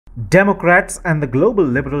Democrats and the global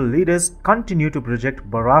liberal leaders continue to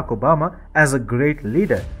project Barack Obama as a great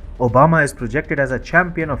leader. Obama is projected as a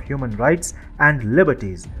champion of human rights and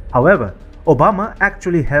liberties. However, Obama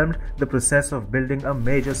actually helmed the process of building a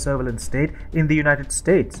major surveillance state in the United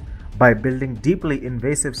States by building deeply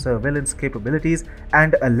invasive surveillance capabilities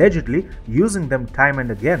and allegedly using them time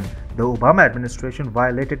and again. The Obama administration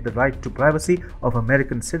violated the right to privacy of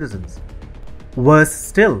American citizens. Worse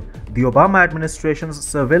still, the Obama administration's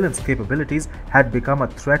surveillance capabilities had become a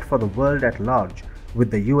threat for the world at large, with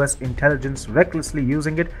the US intelligence recklessly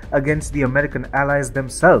using it against the American allies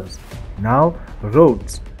themselves. Now,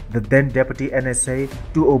 Rhodes, the then deputy NSA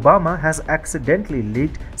to Obama, has accidentally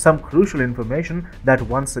leaked some crucial information that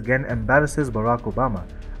once again embarrasses Barack Obama.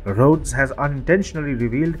 Rhodes has unintentionally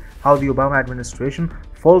revealed how the Obama administration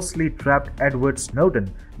falsely trapped Edward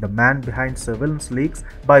Snowden, the man behind surveillance leaks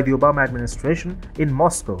by the Obama administration in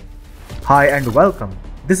Moscow. Hi and welcome.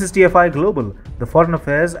 This is TFI Global, the foreign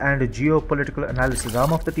affairs and geopolitical analysis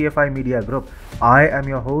arm of the TFI Media Group. I am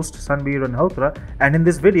your host Sanbir Ranhotra, and in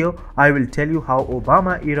this video I will tell you how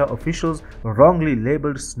Obama-era officials wrongly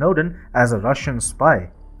labeled Snowden as a Russian spy.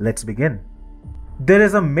 Let's begin. There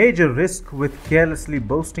is a major risk with carelessly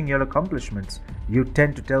boasting your accomplishments. You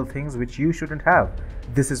tend to tell things which you shouldn't have.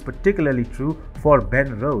 This is particularly true for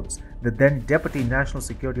Ben Rhodes, the then Deputy National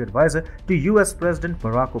Security Advisor to US President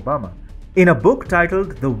Barack Obama. In a book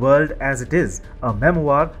titled The World as It Is, a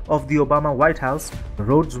memoir of the Obama White House,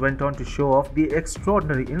 Rhodes went on to show off the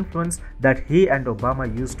extraordinary influence that he and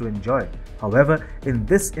Obama used to enjoy. However, in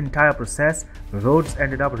this entire process, Rhodes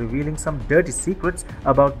ended up revealing some dirty secrets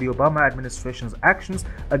about the Obama administration's actions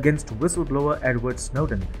against whistleblower Edward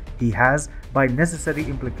Snowden. He has, by necessary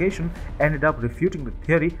implication, ended up refuting the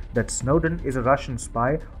theory that Snowden is a Russian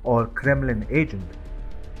spy or Kremlin agent.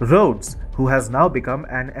 Rhodes, who has now become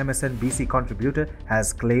an MSNBC contributor,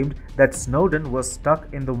 has claimed that Snowden was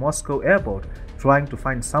stuck in the Moscow airport trying to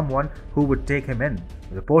find someone who would take him in.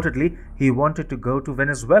 Reportedly, he wanted to go to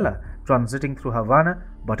Venezuela, transiting through Havana,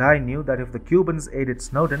 but I knew that if the Cubans aided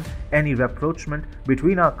Snowden, any rapprochement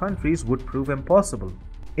between our countries would prove impossible.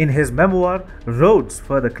 In his memoir, Rhodes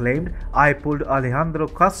further claimed, I pulled Alejandro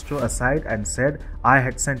Castro aside and said I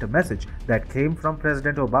had sent a message that came from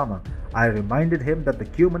President Obama. I reminded him that the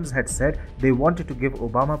Cubans had said they wanted to give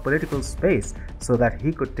Obama political space so that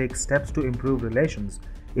he could take steps to improve relations.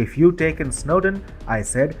 If you take in Snowden, I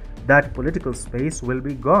said, that political space will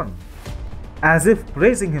be gone. As if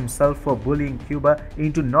praising himself for bullying Cuba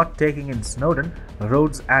into not taking in Snowden,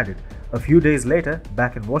 Rhodes added, a few days later,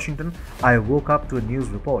 back in Washington, I woke up to a news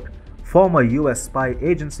report. Former US spy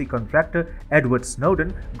agency contractor Edward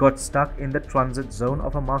Snowden got stuck in the transit zone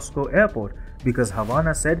of a Moscow airport because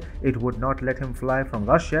Havana said it would not let him fly from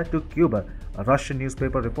Russia to Cuba, a Russian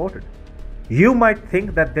newspaper reported. You might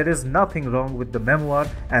think that there is nothing wrong with the memoir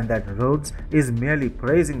and that Rhodes is merely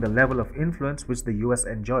praising the level of influence which the US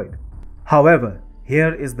enjoyed. However,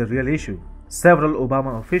 here is the real issue. Several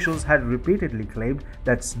Obama officials had repeatedly claimed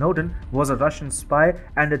that Snowden was a Russian spy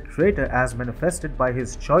and a traitor as manifested by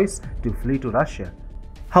his choice to flee to Russia.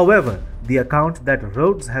 However, the account that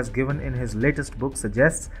Rhodes has given in his latest book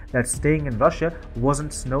suggests that staying in Russia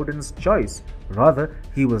wasn't Snowden's choice. Rather,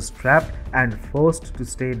 he was trapped and forced to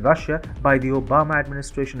stay in Russia by the Obama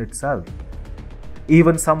administration itself.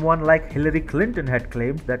 Even someone like Hillary Clinton had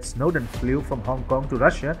claimed that Snowden flew from Hong Kong to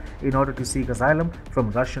Russia in order to seek asylum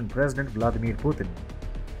from Russian President Vladimir Putin.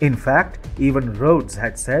 In fact, even Rhodes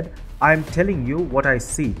had said, I'm telling you what I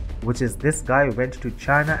see, which is this guy went to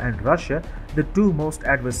China and Russia, the two most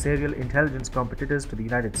adversarial intelligence competitors to the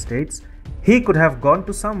United States. He could have gone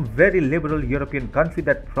to some very liberal European country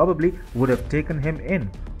that probably would have taken him in,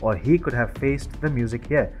 or he could have faced the music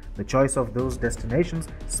here. The choice of those destinations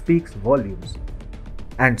speaks volumes.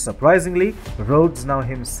 And surprisingly, Rhodes now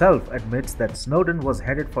himself admits that Snowden was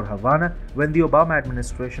headed for Havana when the Obama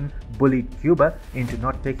administration bullied Cuba into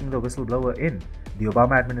not taking the whistleblower in. The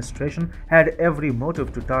Obama administration had every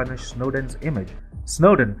motive to tarnish Snowden's image.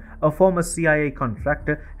 Snowden, a former CIA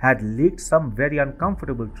contractor, had leaked some very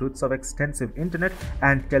uncomfortable truths of extensive internet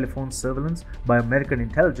and telephone surveillance by American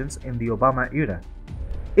intelligence in the Obama era.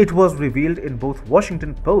 It was revealed in both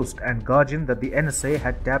Washington Post and Guardian that the NSA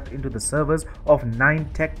had tapped into the servers of 9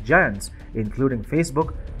 tech giants, including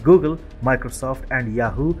Facebook, Google, Microsoft, and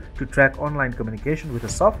Yahoo, to track online communication with a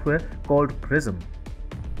software called Prism.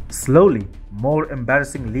 Slowly, more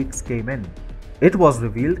embarrassing leaks came in. It was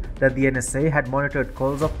revealed that the NSA had monitored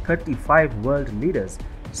calls of 35 world leaders.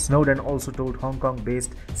 Snowden also told Hong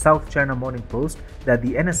Kong-based South China Morning Post that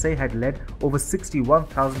the NSA had led over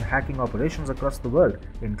 61,000 hacking operations across the world,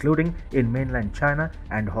 including in mainland China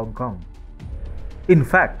and Hong Kong. In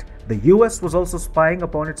fact, the US was also spying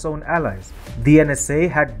upon its own allies. The NSA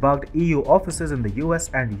had bugged EU offices in the US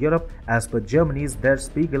and Europe, as per Germany's Der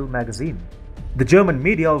Spiegel magazine. The German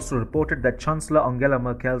media also reported that Chancellor Angela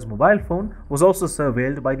Merkel's mobile phone was also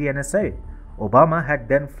surveilled by the NSA. Obama had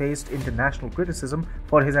then faced international criticism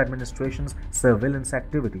for his administration's surveillance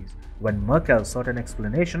activities. When Merkel sought an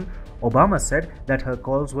explanation, Obama said that her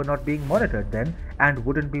calls were not being monitored then and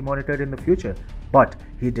wouldn't be monitored in the future, but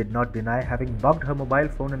he did not deny having bugged her mobile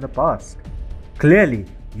phone in the past. Clearly,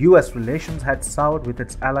 US relations had soured with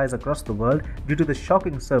its allies across the world due to the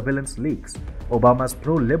shocking surveillance leaks. Obama's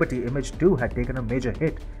pro-liberty image too had taken a major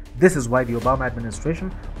hit. This is why the Obama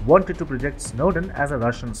administration wanted to project Snowden as a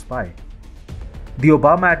Russian spy. The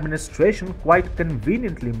Obama administration quite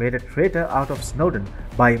conveniently made a traitor out of Snowden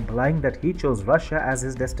by implying that he chose Russia as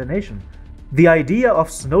his destination. The idea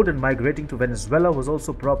of Snowden migrating to Venezuela was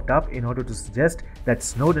also propped up in order to suggest that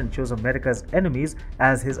Snowden chose America's enemies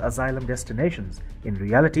as his asylum destinations. In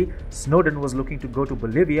reality, Snowden was looking to go to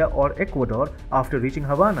Bolivia or Ecuador after reaching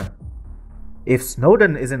Havana. If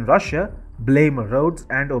Snowden is in Russia, blame Rhodes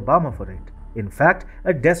and Obama for it. In fact,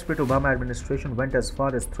 a desperate Obama administration went as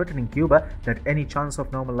far as threatening Cuba that any chance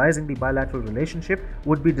of normalizing the bilateral relationship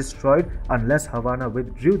would be destroyed unless Havana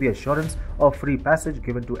withdrew the assurance of free passage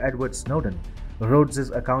given to Edward Snowden.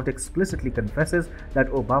 Rhodes's account explicitly confesses that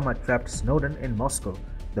Obama trapped Snowden in Moscow.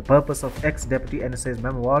 The purpose of ex-deputy NSA's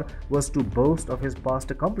memoir was to boast of his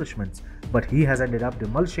past accomplishments, but he has ended up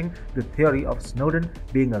demolishing the theory of Snowden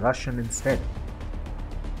being a Russian instead.